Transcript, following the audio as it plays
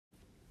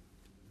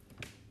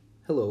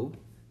Hello,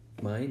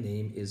 my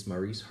name is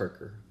Maurice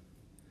Harker.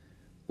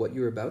 What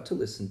you're about to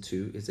listen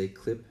to is a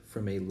clip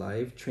from a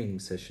live training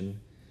session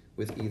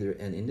with either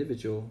an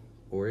individual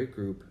or a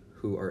group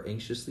who are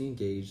anxiously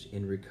engaged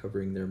in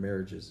recovering their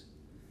marriages.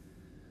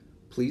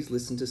 Please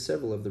listen to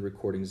several of the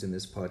recordings in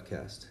this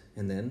podcast,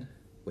 and then,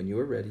 when you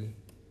are ready,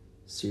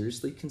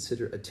 seriously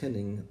consider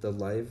attending the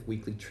live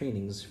weekly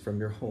trainings from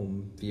your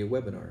home via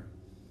webinar.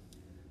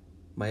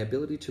 My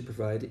ability to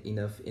provide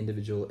enough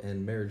individual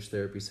and marriage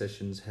therapy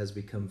sessions has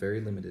become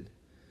very limited,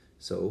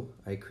 so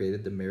I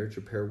created the marriage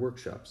repair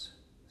workshops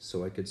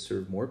so I could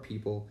serve more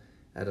people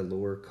at a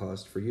lower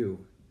cost for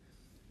you.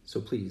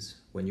 So please,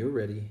 when you're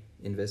ready,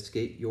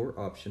 investigate your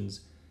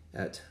options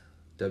at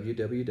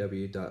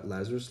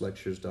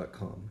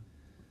www.lazaruslectures.com.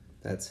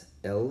 That's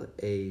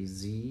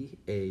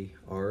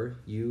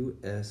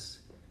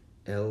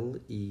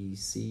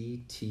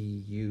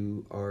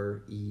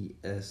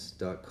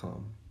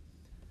LAZARUSLECTURES.com.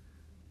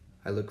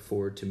 I look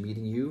forward to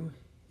meeting you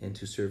and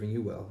to serving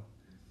you well.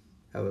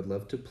 I would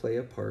love to play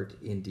a part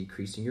in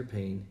decreasing your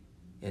pain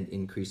and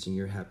increasing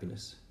your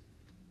happiness.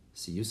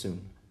 See you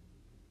soon.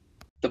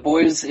 The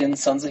boys in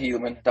Sons of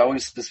Helaman, it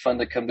always is fun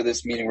to come to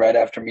this meeting right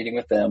after meeting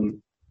with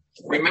them.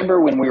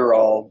 Remember when we were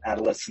all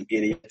adolescent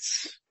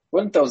idiots?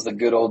 Weren't those the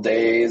good old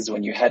days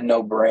when you had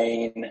no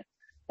brain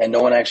and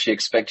no one actually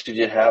expected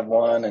you to have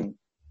one, and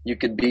you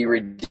could be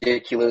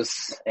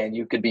ridiculous and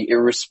you could be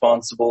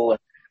irresponsible?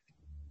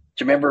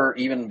 Do you remember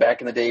even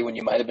back in the day when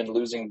you might have been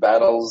losing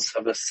battles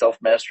of a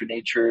self-mastery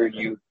nature,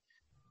 you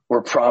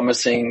were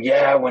promising,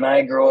 when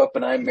I grow up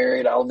and I'm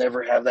married, I'll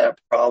never have that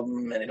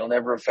problem and it'll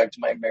never affect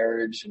my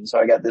marriage. And so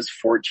I got this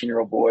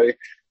 14-year-old boy.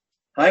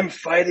 I'm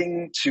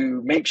fighting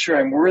to make sure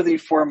I'm worthy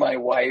for my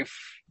wife.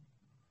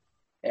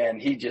 And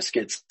he just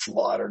gets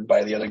slaughtered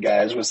by the other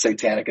guys with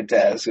satanic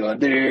attacks going,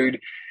 dude,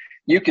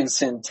 you can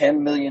sin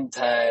 10 million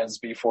times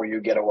before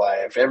you get a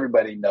wife.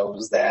 Everybody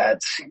knows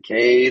that.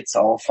 Okay, it's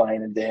all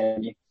fine and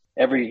dandy.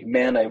 Every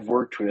man I've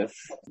worked with,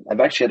 I've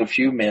actually had a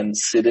few men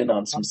sit in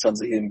on some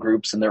Sons of Helaman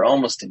groups, and they're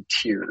almost in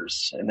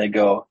tears. And they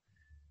go,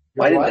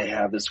 why didn't they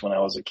have this when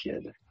I was a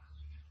kid?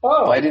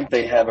 Why didn't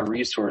they have a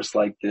resource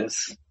like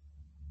this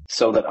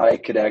so that I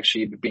could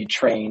actually be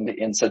trained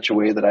in such a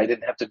way that I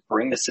didn't have to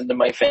bring this into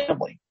my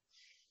family?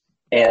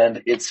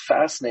 And it's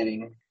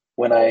fascinating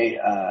when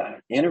I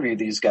interview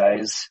these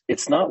guys,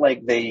 it's not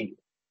like they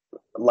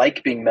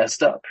like being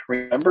messed up.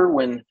 Remember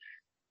when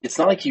it's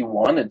not like you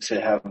wanted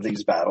to have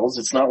these battles.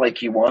 It's not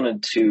like you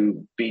wanted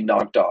to be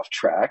knocked off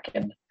track.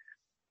 And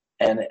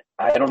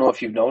I don't know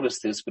if you've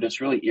noticed this, but it's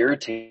really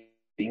irritating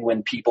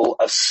when people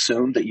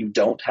assume that you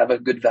don't have a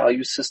good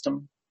value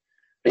system.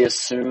 They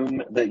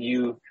assume that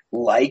you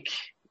like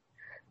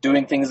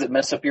doing things that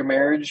mess up your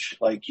marriage.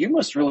 Like, you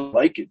must really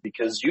like it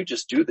because you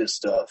just do this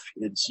stuff.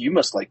 You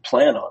must like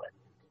plan on it.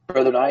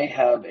 Brother, I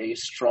have a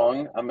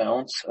strong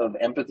amount of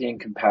empathy and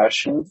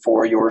compassion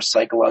for your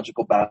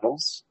psychological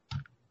battles.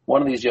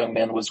 One of these young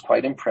men was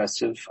quite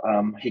impressive.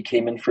 He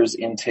came in for his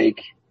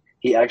intake.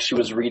 He actually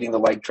was reading the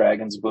Like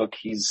Dragons book.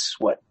 He's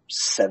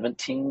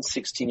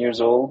 16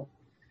 years old.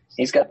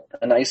 He's got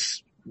a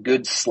nice,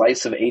 good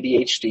slice of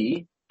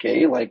ADHD,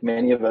 okay, like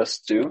many of us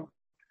do.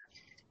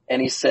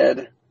 And he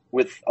said,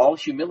 with all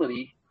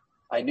humility,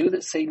 I knew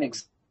that Satan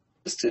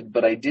existed,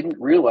 but I didn't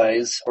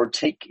realize or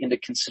take into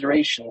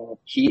consideration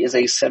he is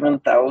a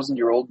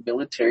 7,000-year-old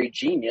military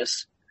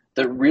genius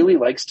that really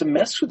likes to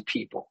mess with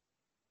people.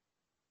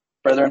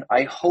 Brethren,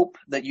 I hope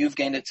that you've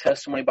gained a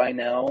testimony by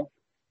now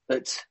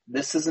that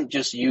this isn't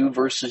just you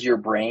versus your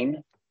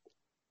brain.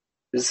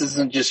 This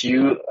isn't just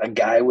you, a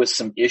guy with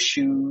some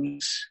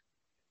issues.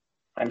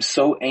 I'm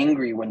so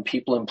angry when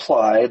people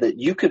imply that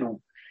you could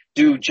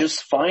do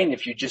just fine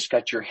if you just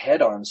got your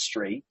head on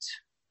straight.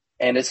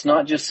 And it's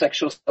not just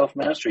sexual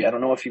self-mastery. I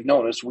don't know if you've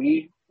noticed,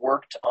 we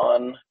worked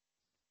on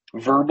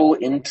verbal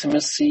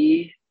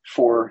intimacy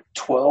for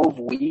 12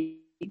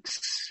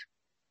 weeks.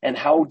 And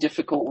how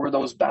difficult were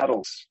those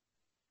battles?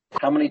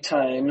 How many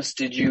times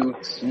did you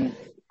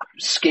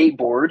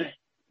skateboard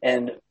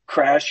and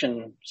crash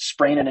and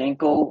sprain an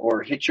ankle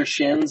or hit your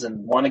shins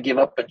and want to give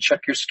up and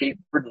chuck your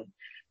skateboard and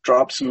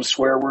drop some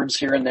swear words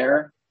here and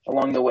there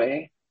along the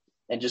way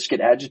and just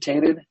get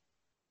agitated?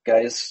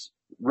 Guys,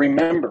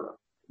 remember,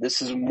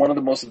 this is one of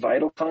the most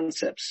vital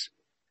concepts.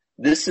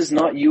 This is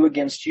not you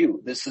against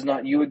you. This is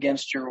not you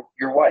against your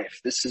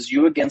wife. This is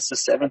you against a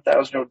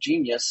 7,000-year-old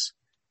genius.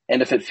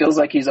 And if it feels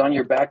like he's on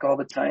your back all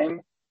the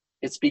time,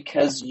 it's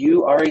because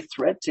you are a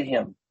threat to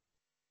him.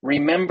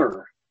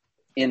 Remember,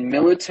 in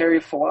military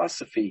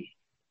philosophy,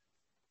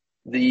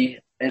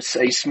 a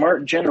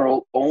smart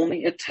general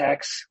only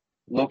attacks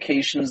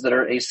locations that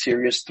are a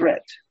serious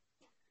threat.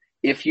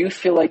 If you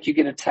feel like you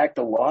get attacked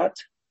a lot,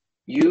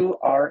 you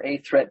are a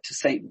threat to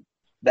Satan.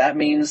 That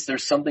means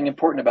there's something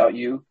important about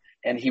you,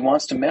 and he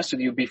wants to mess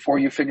with you before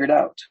you figure it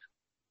out.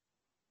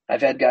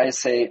 I've had guys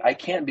say, I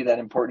can't be that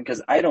important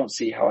because I don't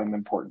see how I'm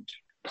important.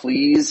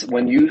 Please,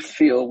 when you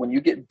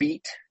get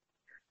beat,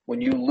 when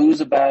you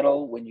lose a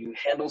battle, when you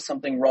handle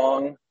something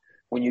wrong,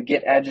 when you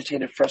get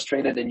agitated,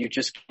 frustrated, and you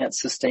just can't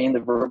sustain the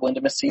verbal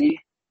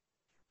intimacy,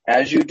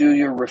 As you do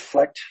your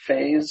reflect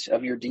phase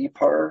of your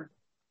DPAR,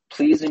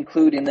 please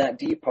include in that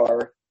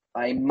DPAR,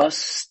 I must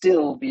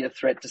still be a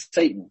threat to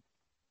Satan.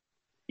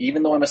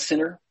 Even though I'm a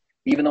sinner,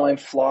 even though I'm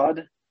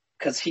flawed,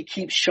 because he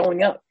keeps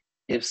showing up.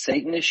 If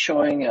Satan is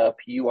showing up,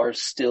 you are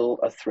still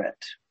a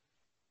threat.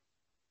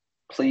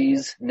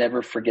 Please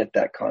never forget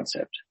that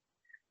concept.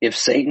 If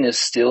Satan is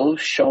still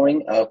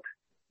showing up,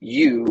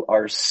 you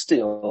are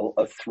still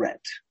a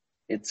threat.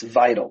 It's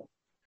vital.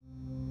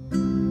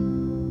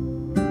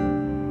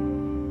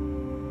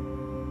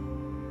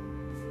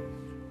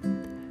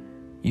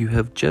 You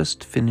have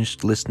just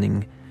finished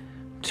listening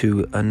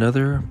to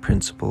another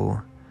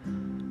principle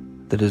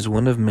that is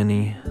one of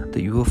many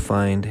that you will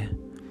find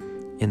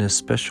in a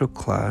special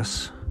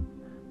class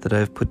that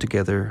I've put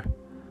together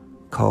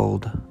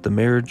called the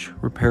Marriage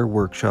Repair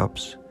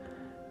Workshops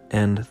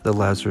and the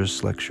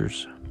Lazarus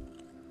Lectures.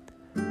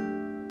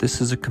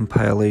 This is a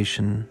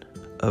compilation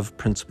of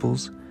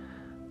principles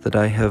that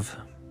I have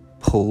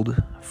pulled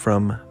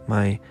from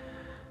my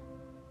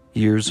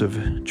years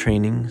of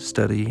training,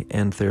 study,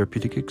 and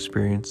therapeutic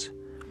experience,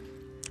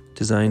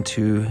 designed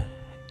to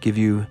give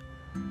you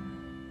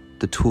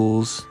the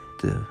tools,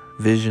 the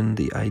vision,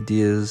 the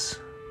ideas,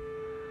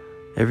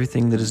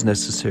 everything that is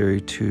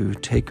necessary to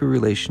take a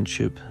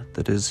relationship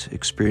that has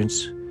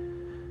experienced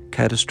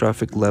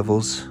catastrophic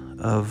levels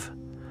of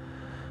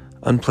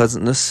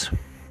unpleasantness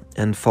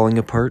and falling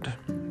apart,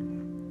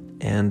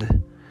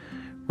 and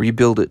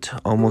rebuild it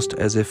almost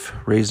as if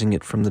raising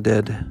it from the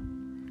dead.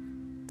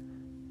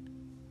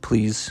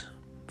 Please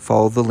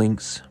follow the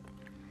links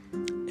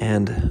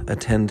and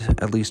attend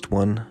at least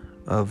one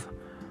of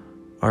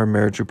our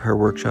marriage repair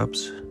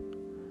workshops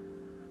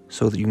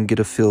so that you can get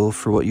a feel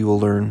for what you will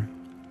learn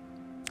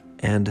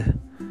and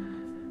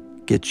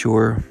get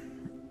your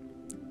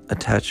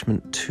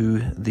attachment to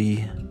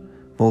the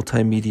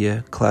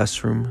multimedia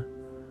classroom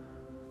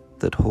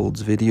that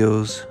holds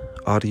videos,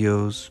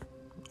 audios,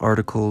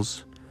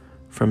 articles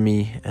from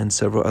me and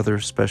several other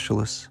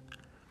specialists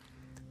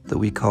that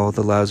we call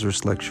the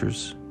Lazarus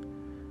Lectures,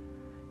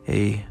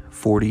 a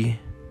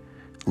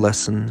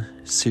 40-lesson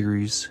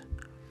series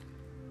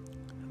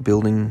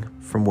building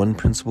from one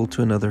principle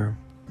to another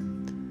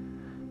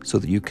so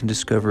that you can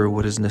discover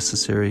what is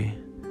necessary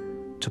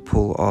to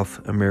pull off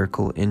a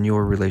miracle in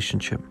your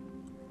relationship.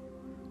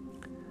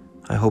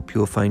 I hope you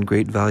will find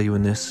great value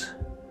in this.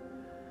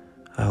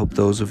 I hope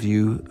those of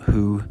you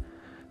who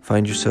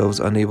find yourselves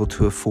unable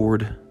to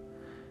afford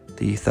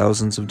the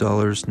thousands of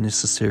dollars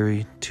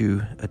necessary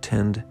to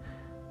attend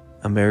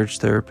a marriage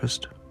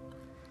therapist,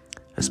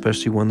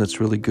 especially one that's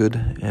really good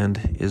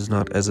and is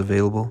not as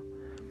available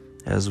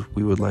as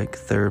we would like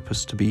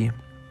therapists to be,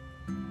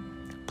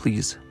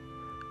 please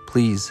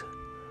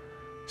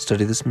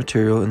study this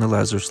material in the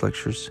Lazarus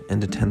Lectures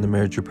and attend the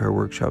marriage repair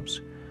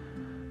workshops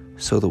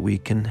so that we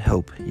can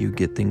help you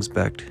get things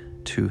back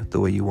to the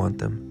way you want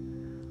them.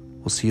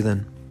 We'll see you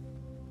then.